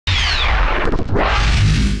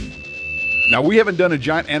Now, we haven't done a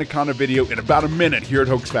giant anaconda video in about a minute here at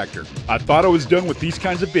Hoax Factor. I thought I was done with these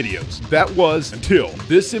kinds of videos. That was until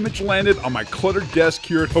this image landed on my cluttered desk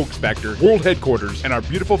here at Hoax Factor, world headquarters, in our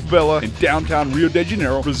beautiful favela in downtown Rio de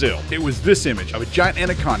Janeiro, Brazil. It was this image of a giant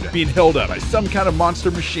anaconda being held up by some kind of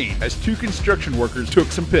monster machine as two construction workers took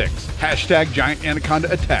some pics. Hashtag giant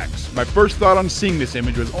anaconda attacks. My first thought on seeing this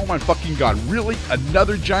image was, oh my fucking god, really?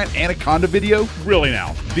 Another giant anaconda video? Really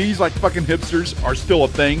now? These like fucking hipsters are still a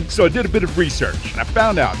thing? So I did a bit of research and I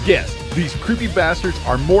found out, yes, these creepy bastards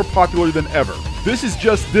are more popular than ever. This is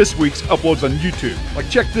just this week's uploads on YouTube. Like,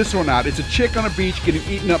 check this one out. It's a chick on a beach getting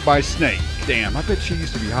eaten up by a snake. Damn, I bet she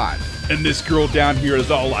used to be hot. And this girl down here is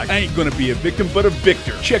all like, I ain't gonna be a victim but a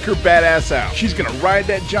victor. Check her badass out. She's gonna ride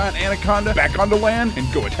that giant anaconda back onto land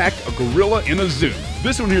and go attack a gorilla in a zoo.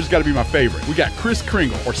 This one here's gotta be my favorite. We got Kris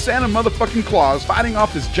Kringle, or Santa motherfucking Claus, fighting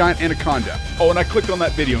off this giant anaconda. Oh, and I clicked on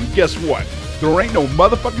that video, and guess what? There ain't no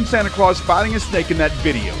motherfucking Santa Claus fighting a snake in that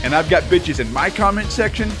video. And I've got bitches in my comment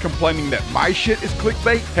section complaining that my shit is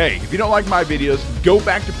clickbait. Hey, if you don't like my videos, go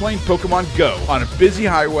back to playing Pokemon Go on a busy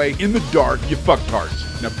highway in the dark, you fucktards.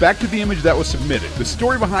 Now back to the image that was submitted. The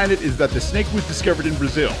story behind it is that the snake was discovered in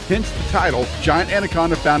Brazil, hence the title, Giant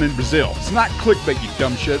Anaconda Found in Brazil. It's not clickbait, you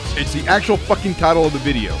dumb shits. It's the actual fucking title of the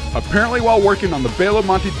video. Apparently while working on the Belo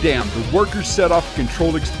Monte Dam, the workers set off a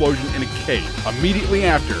controlled explosion in a cave. Immediately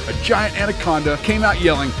after, a giant anaconda came out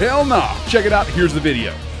yelling, hell nah! Check it out, here's the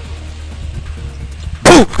video.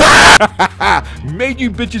 Made you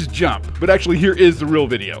bitches jump. But actually, here is the real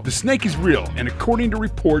video. The snake is real, and according to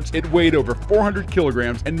reports, it weighed over 400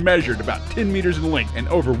 kilograms and measured about 10 meters in length and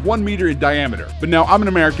over 1 meter in diameter. But now, I'm an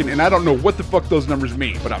American, and I don't know what the fuck those numbers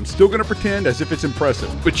mean, but I'm still gonna pretend as if it's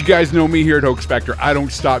impressive. But you guys know me here at Hoax Factor, I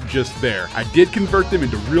don't stop just there. I did convert them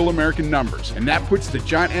into real American numbers, and that puts the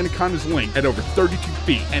giant anaconda's length at over 32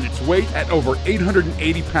 feet, and its weight at over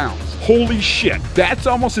 880 pounds. Holy shit, that's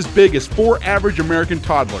almost as big as 4 average American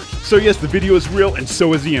toddlers. So yes, the video is real, and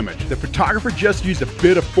so is the image. The photographer just used a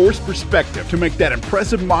bit of forced perspective to make that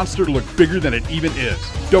impressive monster look bigger than it even is.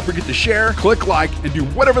 Don't forget to share, click like, and do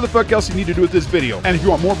whatever the fuck else you need to do with this video. And if you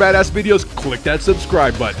want more badass videos, click that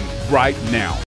subscribe button right now.